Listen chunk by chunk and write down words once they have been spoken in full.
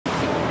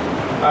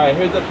Alright,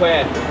 here's the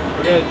plan.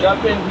 We're gonna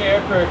jump in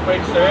here for a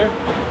quick surf,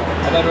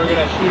 and then we're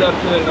gonna shoot up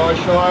to the North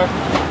Shore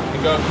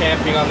and go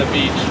camping on the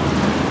beach.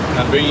 And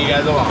I'm bringing you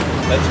guys along.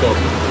 Let's go.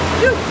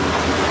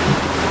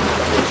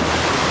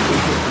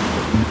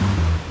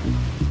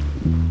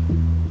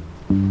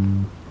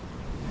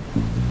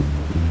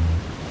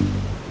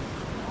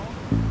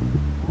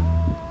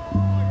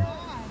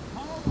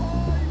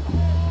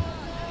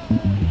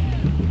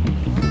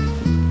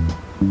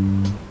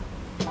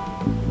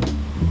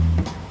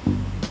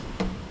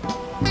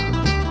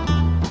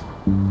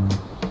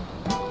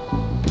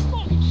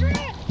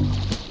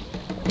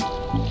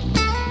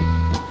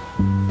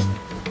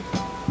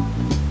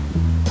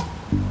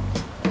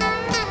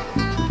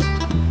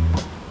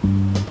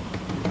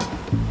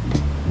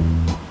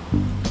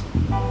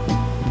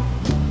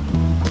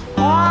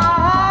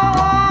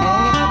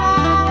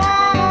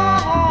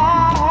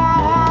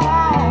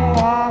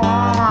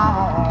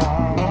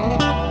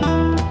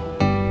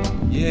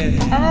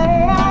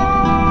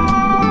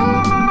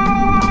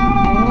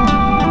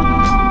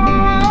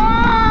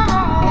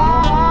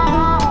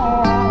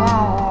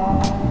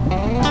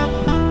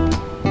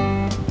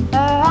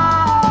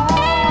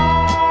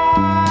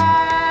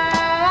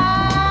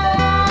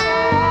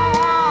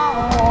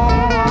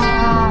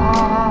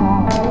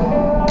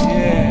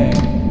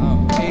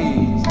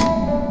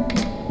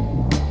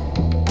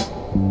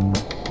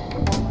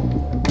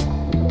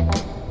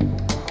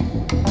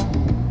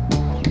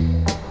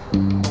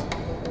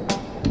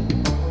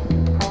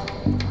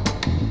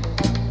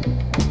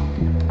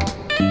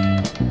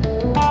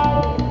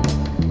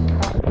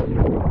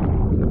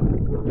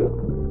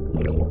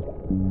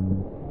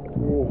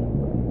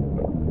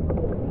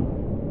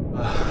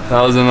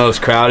 That was the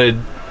most crowded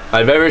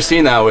I've ever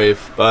seen that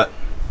wave, but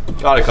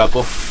got a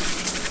couple.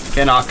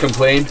 Cannot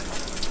complain.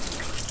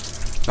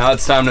 Now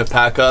it's time to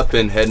pack up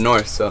and head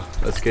north, so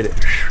let's get it.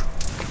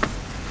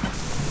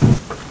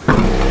 Damn,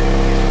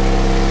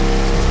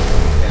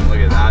 look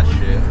at that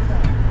shit.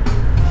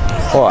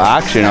 Oh,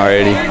 action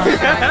already.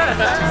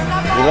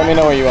 You let me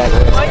know where you want.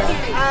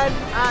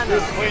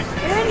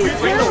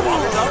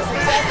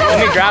 Let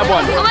me grab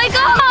one. Oh my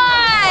god!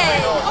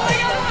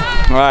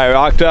 Alright,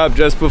 rocked up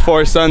just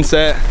before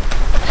sunset.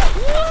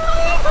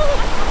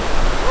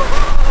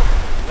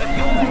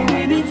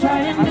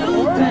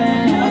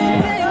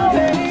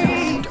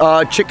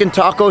 Chicken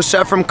taco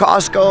set from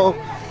Costco.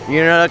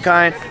 You know that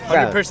kind.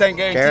 100%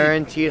 guaranteed.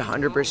 Guaranteed,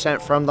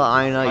 100% from the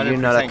Aina. You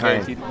know that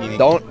kind.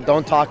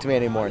 Don't talk to me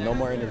anymore. No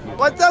more interviews.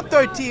 What's up,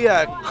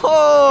 Tortilla?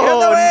 Oh, Get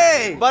the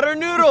way. Butter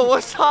Noodle.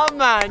 What's up,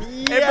 man?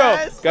 Yes.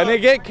 Hey, bro, gonna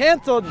get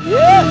canceled.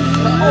 Yes.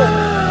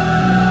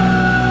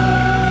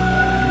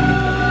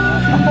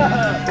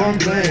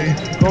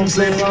 Come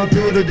slave on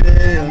through the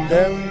day and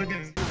then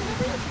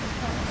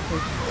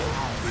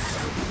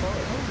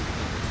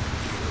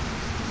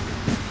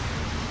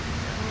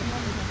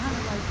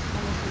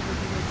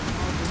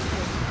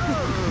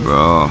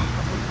Bro.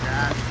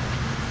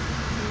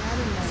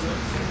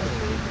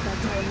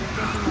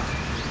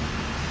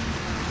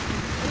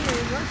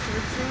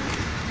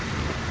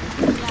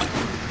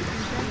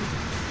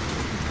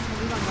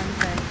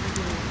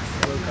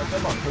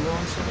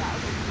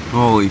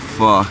 Holy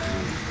fuck.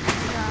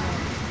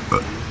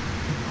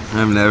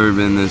 I've never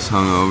been this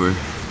hungover. I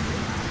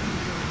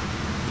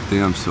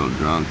think I'm still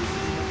drunk.